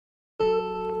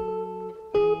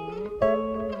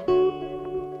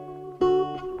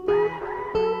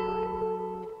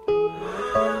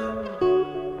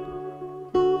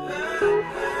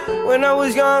When I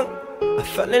was young, I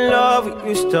fell in love. We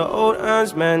used to hold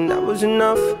hands, man, that was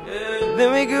enough.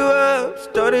 Then we grew up,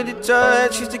 started to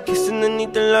touch. Used to kiss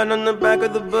underneath the light on the back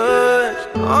of the bus.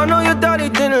 I know your daddy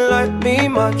didn't like me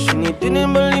much, and he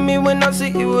didn't believe me when I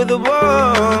said you were the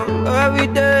one. Every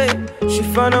day, she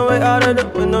found a way out of the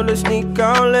window to sneak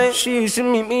out late. She used to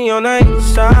meet me on the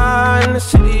east side in the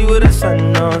city with the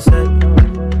sun on set.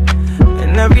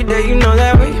 And every day, you know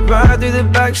that we ride through the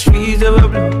backstreets of a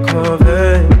blue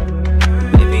Corvette.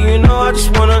 Baby, you know I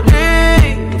just wanna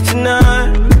leave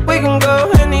tonight. We can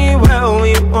go anywhere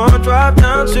we want. Drive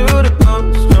down to the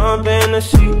coast, jump in the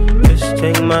sea. Just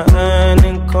take my hand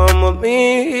and come with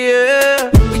me, yeah.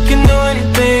 We can do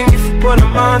anything if you put a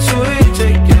mind to it.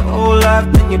 Take your whole life,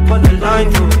 then you put a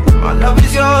line through it. My love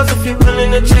is yours if you're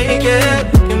willing to take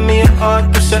it. Give me a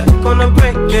heart, cause I'm gonna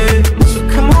break it. So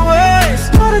come away,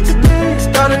 started today,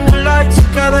 start a new life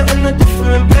together in a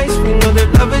different place. We know that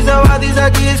love is how all these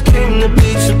ideas came to be.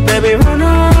 So baby, run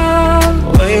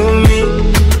away with me.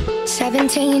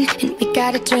 17, and we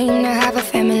got a dream to have a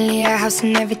family, a house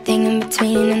and everything in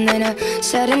between. And then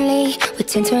suddenly, we're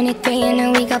 10, 23, and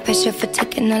now we got pressure for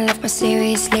taking our life more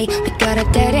seriously. We got a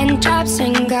dead-end jobs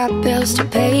and got bills to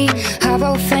pay. Our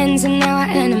old friends and now our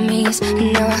enemies.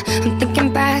 And now I'm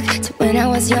thinking back to when I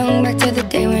was young, back to the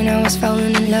day when I was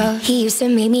falling in love. He used to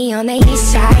meet me on the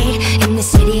east side, in the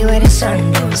city where the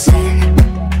sun don't set.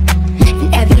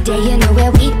 And every day, you know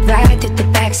where we ride through the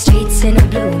back streets in a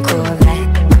blue Corvette.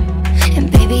 And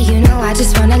baby, you know I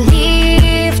just wanna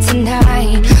leave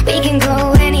tonight. We can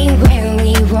go anywhere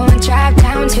we want. Drive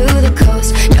down to the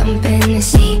coast, jump in the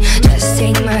sea. Just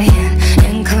take my hand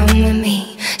and come with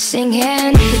me,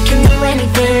 singing. We can do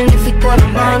anything if we put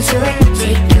our mind to it.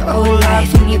 Take your whole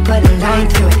life and you put a line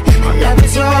through it. My love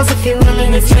is yours if you're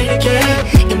willing to take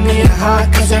it. Give me your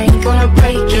heart, cause I ain't gonna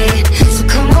break it. So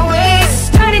come away,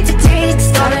 starting to taste.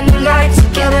 Start a new life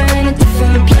together in a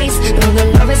different place. Know that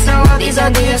love is how all these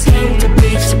ideas came to be.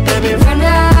 So baby, run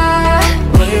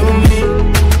away with me.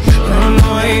 Run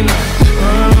away now,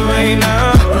 run away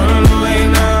now, run away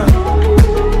now.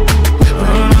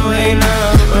 Run away now,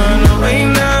 run away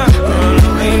now, run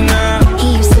away now. He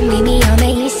used to meet me on the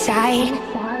east side.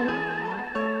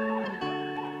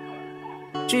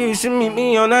 She used to meet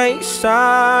me on the east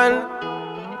side.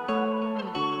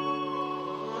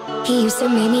 He used to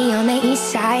meet me on the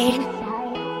east side.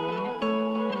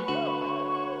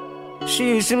 She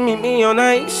used to meet me on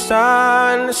the east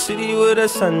side in the city with the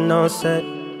sun on set.